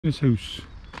This house.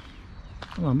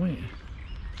 Hello, mate.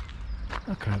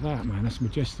 Look at that, man. That's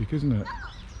majestic, isn't it?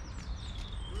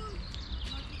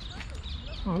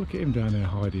 Oh, look at him down there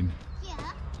hiding.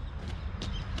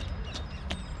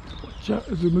 Watch out,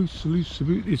 there's a moose loose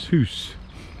about this house.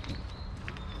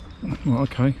 Oh,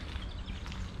 okay.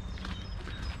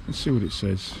 Let's see what it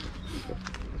says.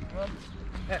 Come on.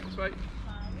 Pet, this way.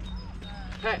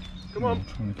 Pet, come on. I'm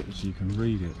trying to get it so you can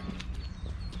read it.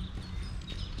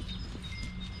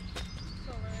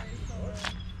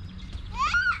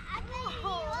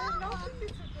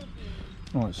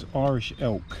 Oh, it's Irish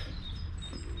elk.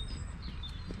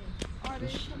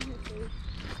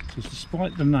 Says,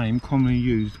 despite the name commonly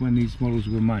used when these models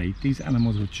were made, these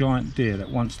animals were giant deer that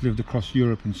once lived across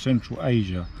Europe and Central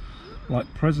Asia. Like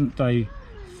present-day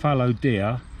fallow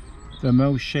deer, the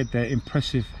males shed their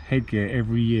impressive headgear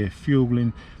every year,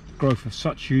 fueling the growth of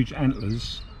such huge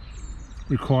antlers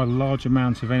required large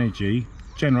amounts of energy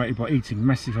generated by eating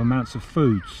massive amounts of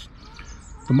foods.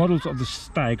 The models of the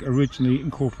stag originally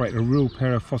incorporated a real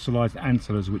pair of fossilised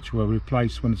antlers which were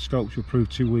replaced when the sculpture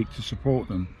proved too weak to support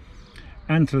them.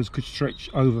 Antlers could stretch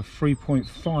over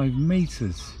 3.5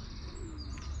 metres.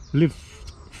 Lived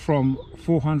from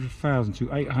 400,000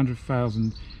 to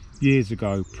 800,000 years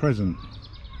ago, present.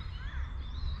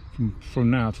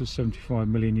 From now to 75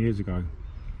 million years ago.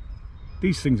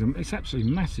 These things, it's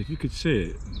absolutely massive. You could see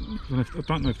it. I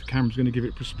don't know if the camera's going to give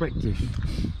it perspective.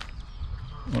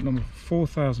 What number?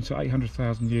 4,000 to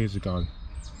 800,000 years ago.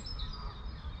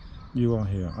 You are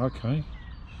here. Okay.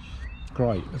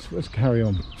 Great. Let's carry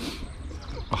on.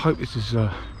 I hope this is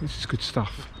good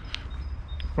stuff.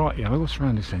 Right, yeah. What's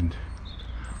around this end?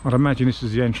 I'd imagine this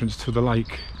is the entrance to the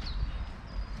lake.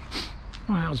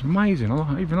 Oh, that was amazing.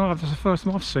 Even though that's the first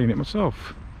time I've seen it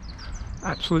myself.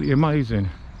 Absolutely amazing.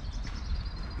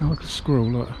 Oh, look at the squirrel.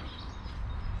 Look.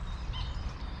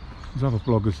 There's other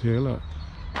bloggers here. Look.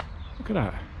 Look at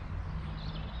that.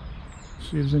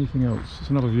 See if there's anything else. It's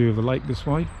another view of the lake this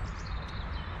way.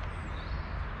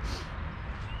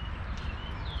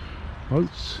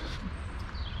 Boats.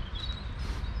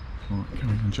 Right,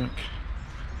 carry on, Jack.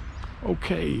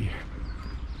 Okay.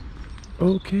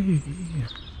 Okay.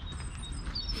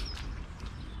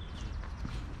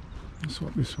 Let's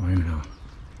swap this way now.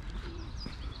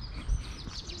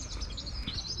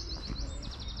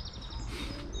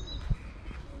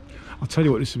 I'll tell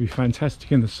you what, this would be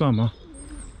fantastic in the summer,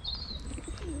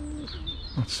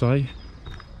 I'd say.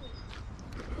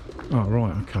 Oh,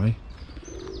 right, okay.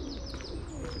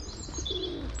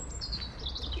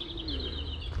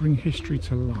 Bring history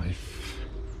to life.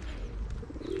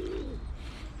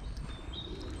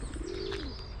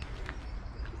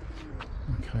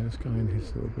 Okay, let's go in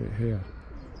this little bit here.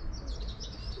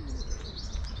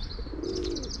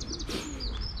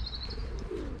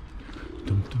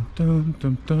 Dum dum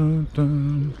dum dum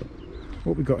dum.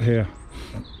 What we got here?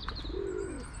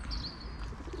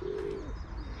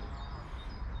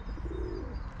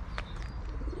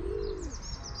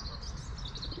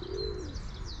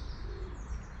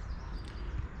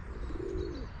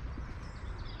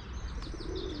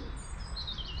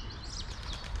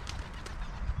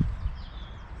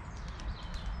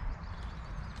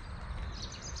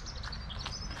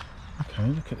 Okay,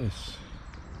 look at this.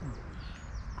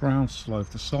 Ground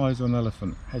sloth, the size of an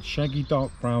elephant, had shaggy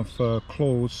dark brown fur,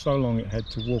 claws so long it had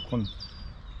to walk on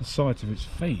the sides of its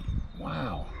feet.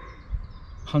 Wow.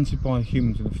 Hunted by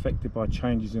humans and affected by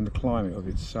changes in the climate of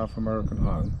its South American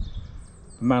home,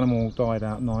 the mammal died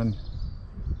out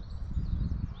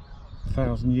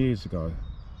 9,000 years ago.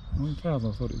 9,000,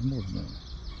 I thought it was more than that.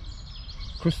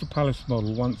 Crystal Palace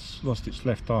model once lost its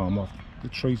left arm after the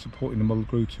tree supporting the model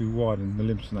grew too wide and the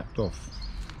limb snapped off.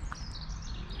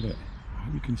 Look. I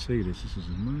hope you can see this. This is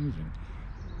amazing.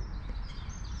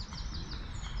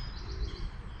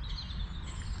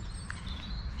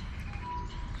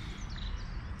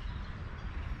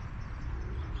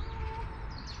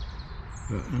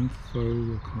 The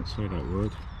info, I can't say that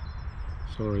word.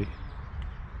 Sorry.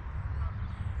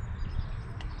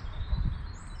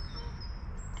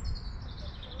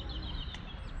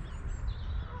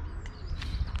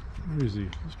 Where is he?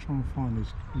 Let's try and find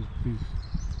these.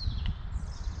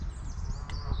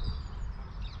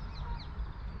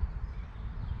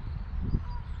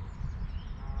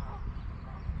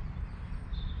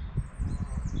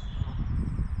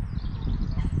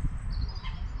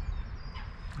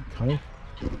 Okay.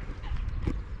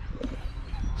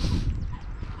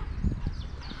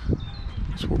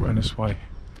 Let's walk around this way.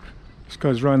 This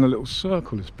goes around a little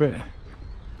circle, this bit.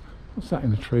 What's that in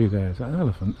the tree there? Is that an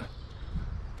elephant?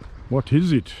 What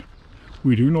is it?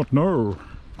 We do not know.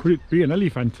 Could it be an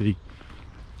elephanty?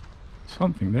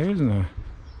 Something there, isn't there?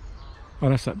 Oh,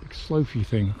 that's that big slopey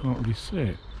thing. I can't really see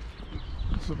it.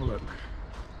 Let's have a look.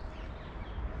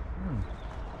 Oh,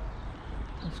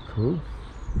 that's cool.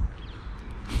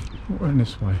 We're in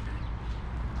this way.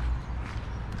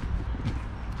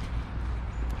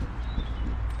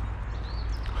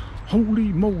 Holy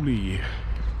moly!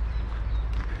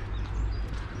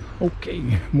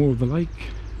 Okay, more of the lake.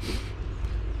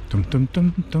 Dum dum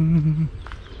dum dum.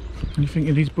 Anything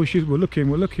in these bushes? We're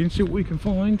looking, see what we can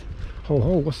find. Ho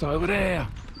ho, what's over there?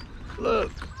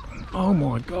 Look! Oh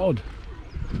my god!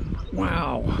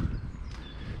 Wow!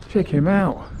 Check him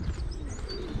out!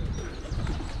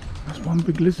 That's one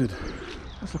big lizard.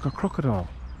 That's like a crocodile.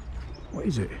 What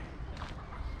is it?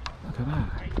 Look at that.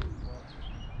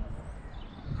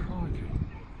 Crikey.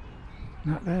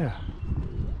 That there.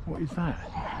 What is that?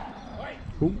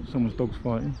 Oh, someone's dog's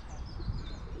fighting.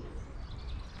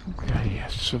 Okay,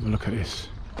 let's just have a look at this.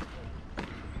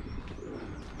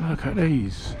 Look at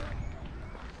these.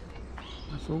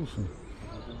 That's awesome.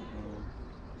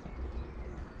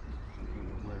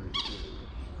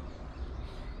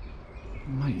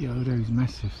 Mate, yo, those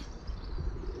massive.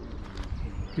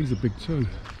 These are big too.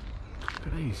 Look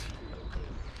at these.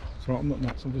 It's alright, I'm not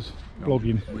nuts, I'm just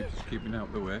vlogging. We're just keeping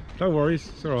out the way. Don't worry,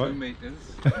 it's alright. 2 meters.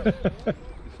 It's not a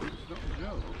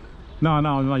joke.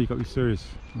 No, you've got to be serious.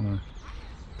 I know.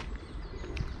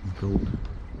 Cool.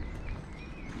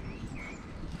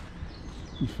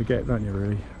 You forget, don't you,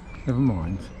 really? Never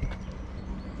mind.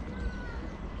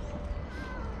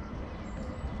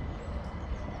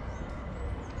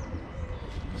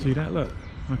 See that? Look.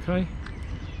 Okay.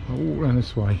 I'll walk around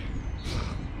this way.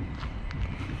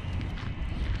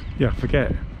 Yeah,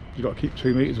 forget. You've got to keep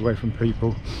 2 meters away from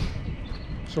people.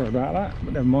 Sorry about that,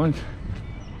 but never mind.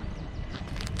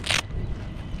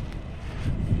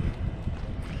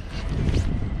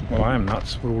 Well, I am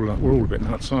nuts. We're all a bit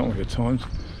nuts, aren't we, at times?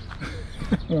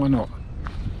 Why not?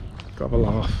 Got to have a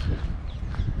laugh.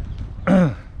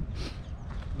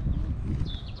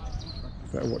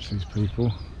 Better watch these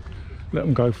people. Let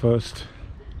them go first.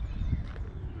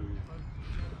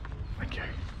 Thank you.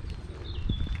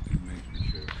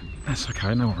 That's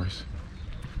okay, no worries.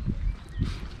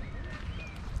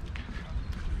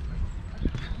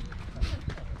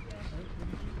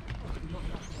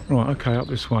 Right, okay, up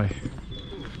this way.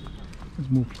 There's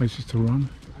more places to run.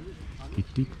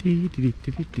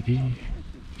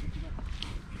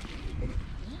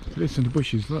 Listen to the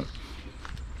bushes, look.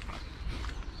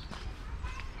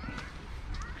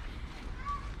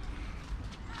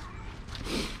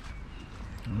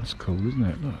 Oh, that's cool, isn't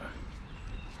it? Look.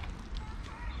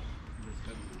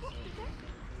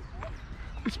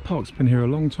 This park's been here a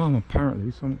long time,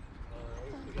 apparently. So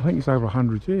I think it's over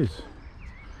 100 years.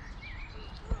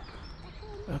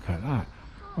 Look at that.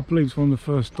 I believe it's one of the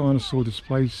first dinosaur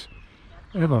displays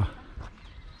ever.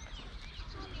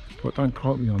 But don't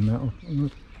quote me on that.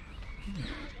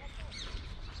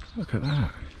 Look at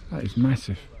that. That is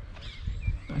massive.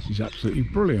 That is absolutely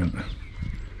brilliant.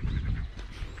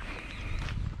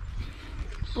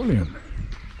 Brilliant.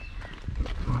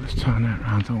 Oh, let's turn that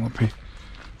around. Don't want to be.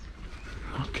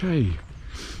 Okay.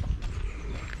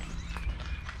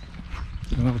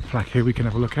 Another plaque here we can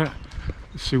have a look at.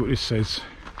 Let's see what this says.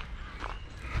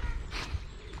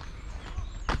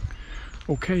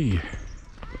 Okay.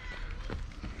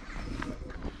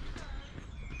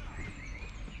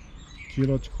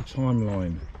 Geological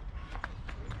timeline.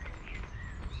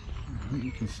 I think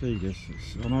you can see this.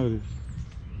 I know.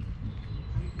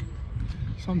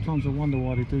 Sometimes I wonder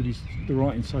why they do the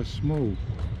writing so small.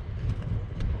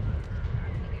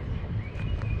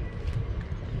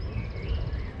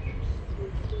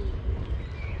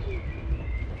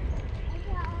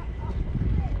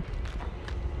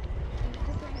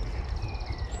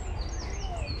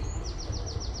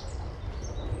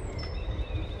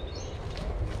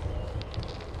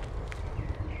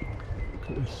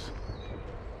 This.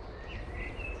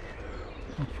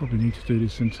 I'll probably need to do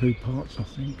this in 2 parts, I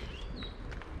think.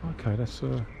 Okay, that's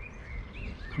a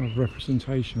kind of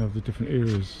representation of the different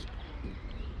eras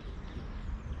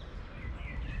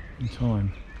in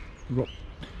time.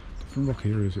 Different rock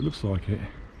eras, it looks like it.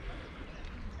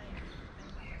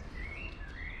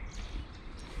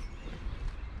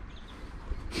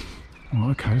 Oh,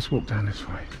 okay, let's walk down this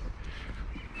way.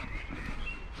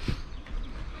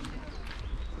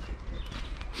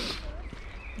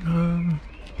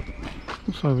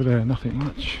 What's over there? Nothing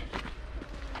much.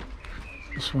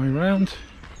 This way round.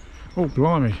 Oh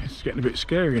blimey, it's getting a bit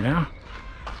scary now.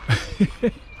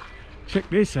 Check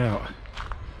this out.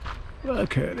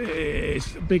 Look at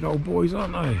this. Big old boys,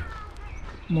 aren't they?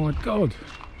 My god.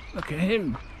 Look at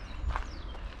him.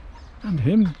 And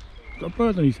him. Got a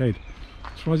bird on his head.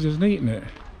 Surprised he hasn't eaten it.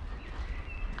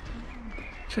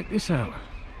 Check this out.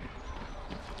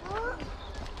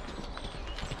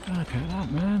 Look at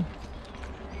that, man.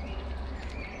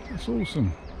 That's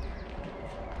awesome.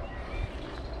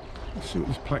 Let's see what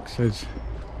this plaque says.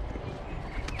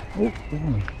 Oh,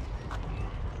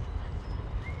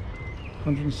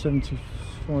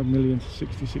 175 million to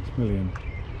 66 million.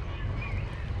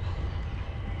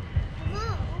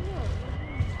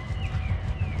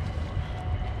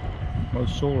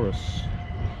 Mosaurus.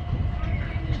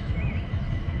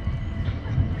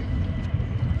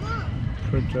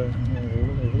 Predator.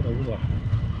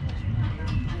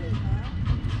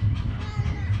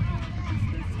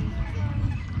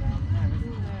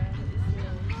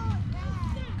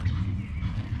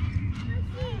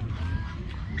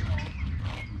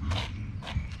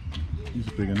 He's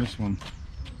bigger than this one.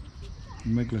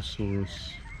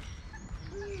 Megalosaurus.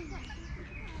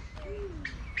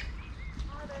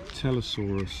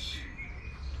 Telosaurus.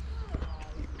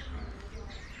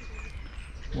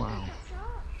 Wow,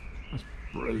 that's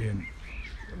brilliant.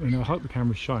 I mean, I hope the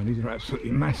camera's showing. These are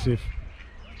absolutely massive.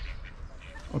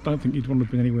 I don't think you'd want to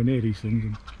have been anywhere near these things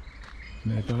in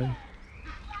their day.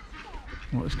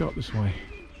 Right, let's go up this way.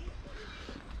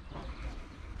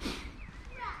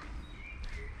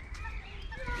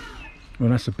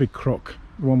 Well, that's a big croc,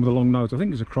 the one with the long nose. I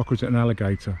think it's a croc or is it an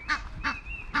alligator?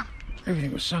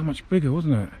 Everything was so much bigger,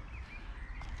 wasn't it?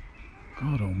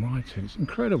 God almighty, it's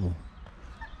incredible.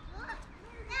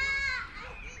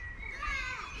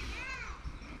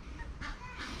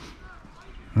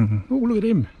 Oh, look at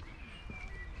him.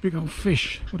 Big old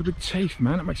fish. What a big teeth,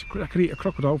 man. That could eat a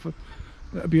crocodile.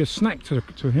 That'd be a snack to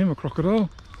him, a crocodile.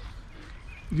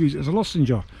 You'd use it as a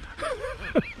lozenge.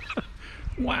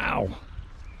 Wow.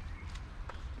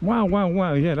 Wow, wow,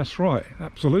 wow. Yeah, that's right.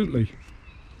 Absolutely.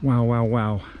 Wow, wow,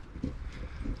 wow.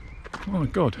 Oh my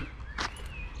God.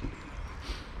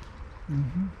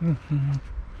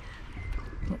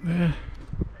 Up there.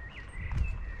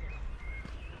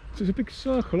 So there's a big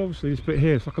circle, obviously, this bit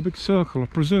here. It's like a big circle. I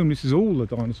presume this is all the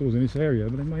dinosaurs in this area,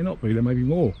 but they may not be. There may be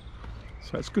more.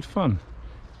 So it's good fun.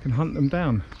 You can hunt them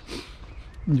down.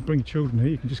 When you bring your children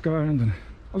here, you can just go around and...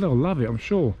 oh, they'll love it, I'm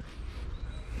sure.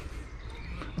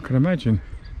 I can imagine.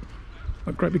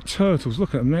 Like great big turtles.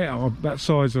 Look at them. They are that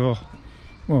size of...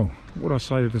 well, what do I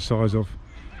say they're the size of?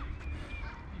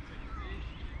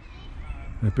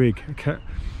 They're big. A cat?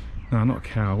 No, not a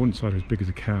cow. I wouldn't say they're as big as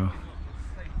a cow.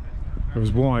 They're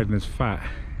as wide and as fat.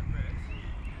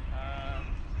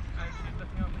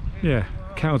 Yeah,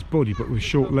 cow's body, but with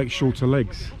shorter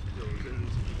legs.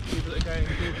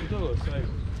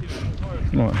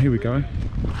 Right, here we go.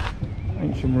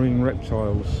 Ancient marine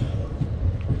reptiles.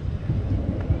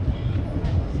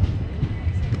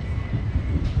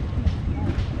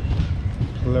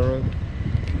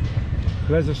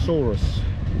 Plesiosaurus.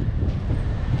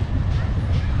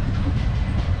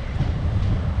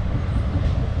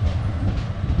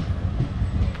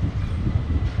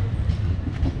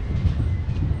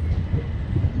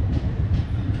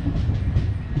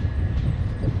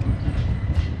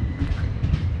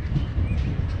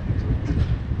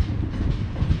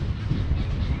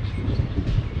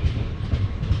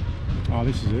 Oh,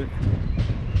 this is it.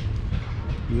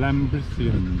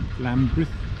 Lambrithodon.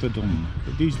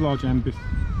 These large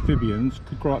amphibians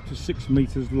could grow up to 6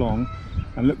 meters long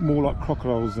and look more like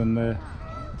crocodiles than the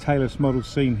tailless models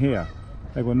seen here.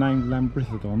 They were named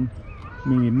Lambrithodon,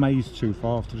 meaning maze tooth,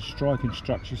 after the striking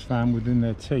structures found within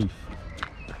their teeth.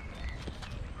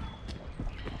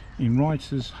 In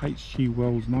writer's H.G.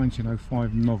 Wells'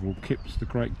 1905 novel, Kip's The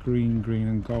Great Green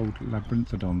and Gold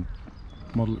Labyrinthodon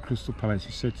model at Crystal Palace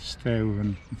is said to stare with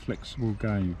an inflexible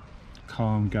gaze,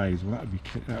 calm gaze. Well,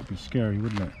 that would be scary,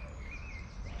 wouldn't it?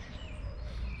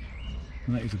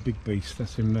 And that is a big beast.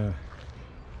 That's him there.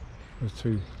 Those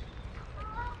two.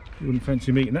 You wouldn't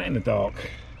fancy meeting that in the dark.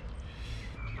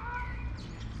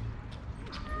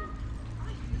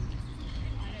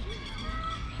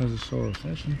 Plesiosaurus.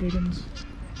 There's some big ones.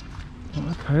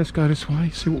 Right, okay, let's go this way.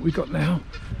 See what we got now.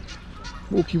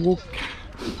 Walkie walk.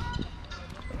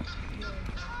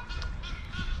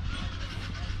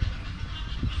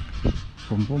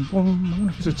 Boom, boom, boom. I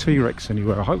wonder if there's a T-Rex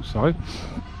anywhere. I hope so.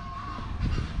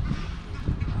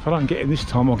 If I don't get him this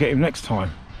time, I'll get him next time.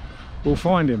 We'll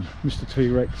find him, Mr.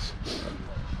 T-Rex.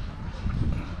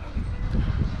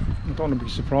 I don't want to be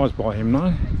surprised by him,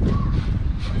 no.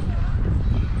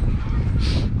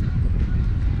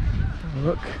 Oh,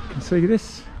 look, you can see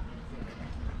this.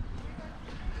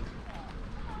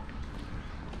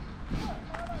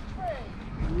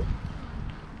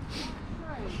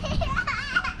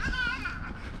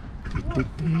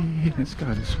 Let's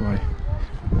go this way.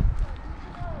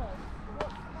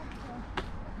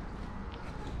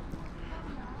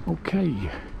 Okay,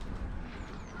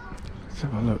 let's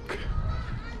have a look.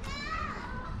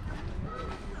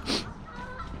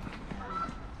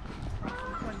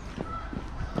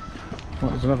 Right,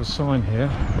 there's another sign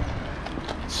here.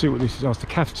 Let's see what this is. Oh, it's the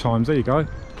calf times. There you go.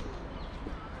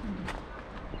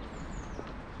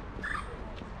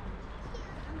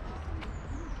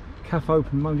 Calf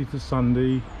open Monday to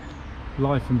Sunday.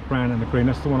 Life and Brown and the Green.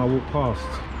 That's the one I walked past.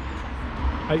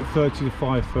 8:30 to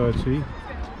 5:30.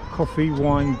 Coffee,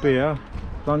 wine, beer,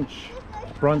 lunch,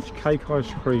 brunch, cake,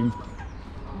 ice cream.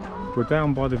 We're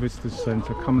down by the Visitors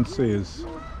Centre. Come and see us.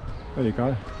 There you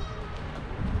go.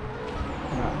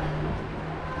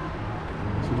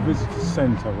 So the Visitors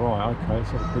Centre, right? Okay,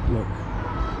 let's have a quick look.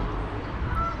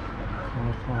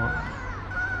 Car park,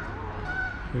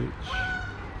 beach.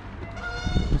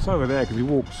 It's over there because he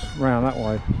walks round that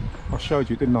way. I showed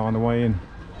you, didn't I, on the way in?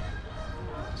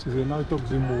 So there are no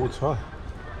dogs in water,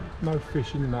 no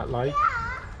fishing in that lake,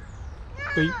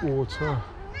 deep water,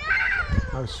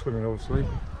 no swimming obviously.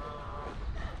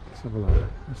 Let's have a look.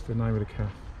 That's the name of the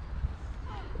calf.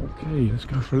 Okay, let's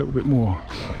go for a little bit more.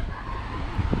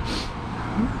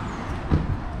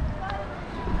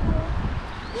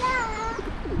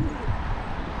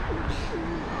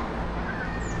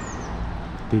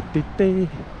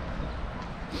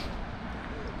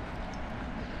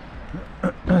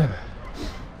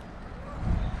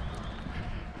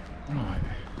 Right.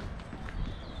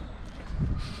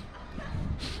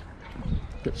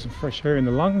 Get some fresh air in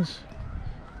the lungs.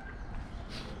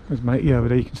 There's matey over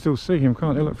there, you can still see him,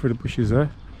 can't you? Look through the bushes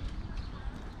there.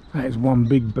 That is one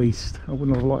big beast. I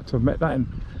wouldn't have liked to have met that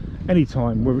in any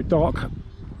time, whether it's dark,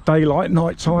 daylight,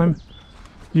 night time,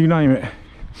 you name it.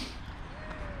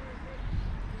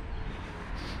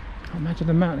 Imagine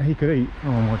the amount that he could eat.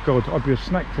 Oh my god, I'd be a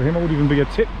snack for him. I wouldn't even be a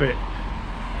tidbit.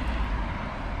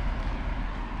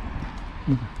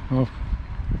 Oh.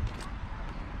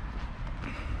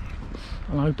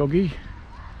 Hello doggy.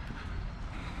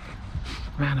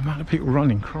 Man, the amount of people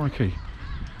running, crikey.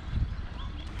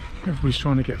 Everybody's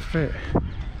trying to get fit.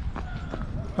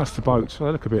 That's the boats. They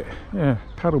look a bit, yeah,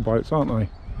 paddle boats, aren't they?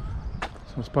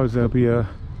 So I suppose they'll be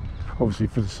obviously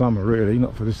for the summer really,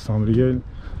 not for this time of the year.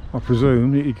 I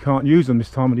presume you can't use them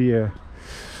this time of the year.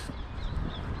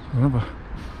 Another.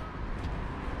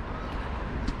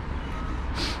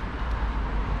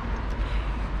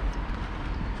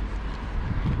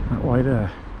 That way there.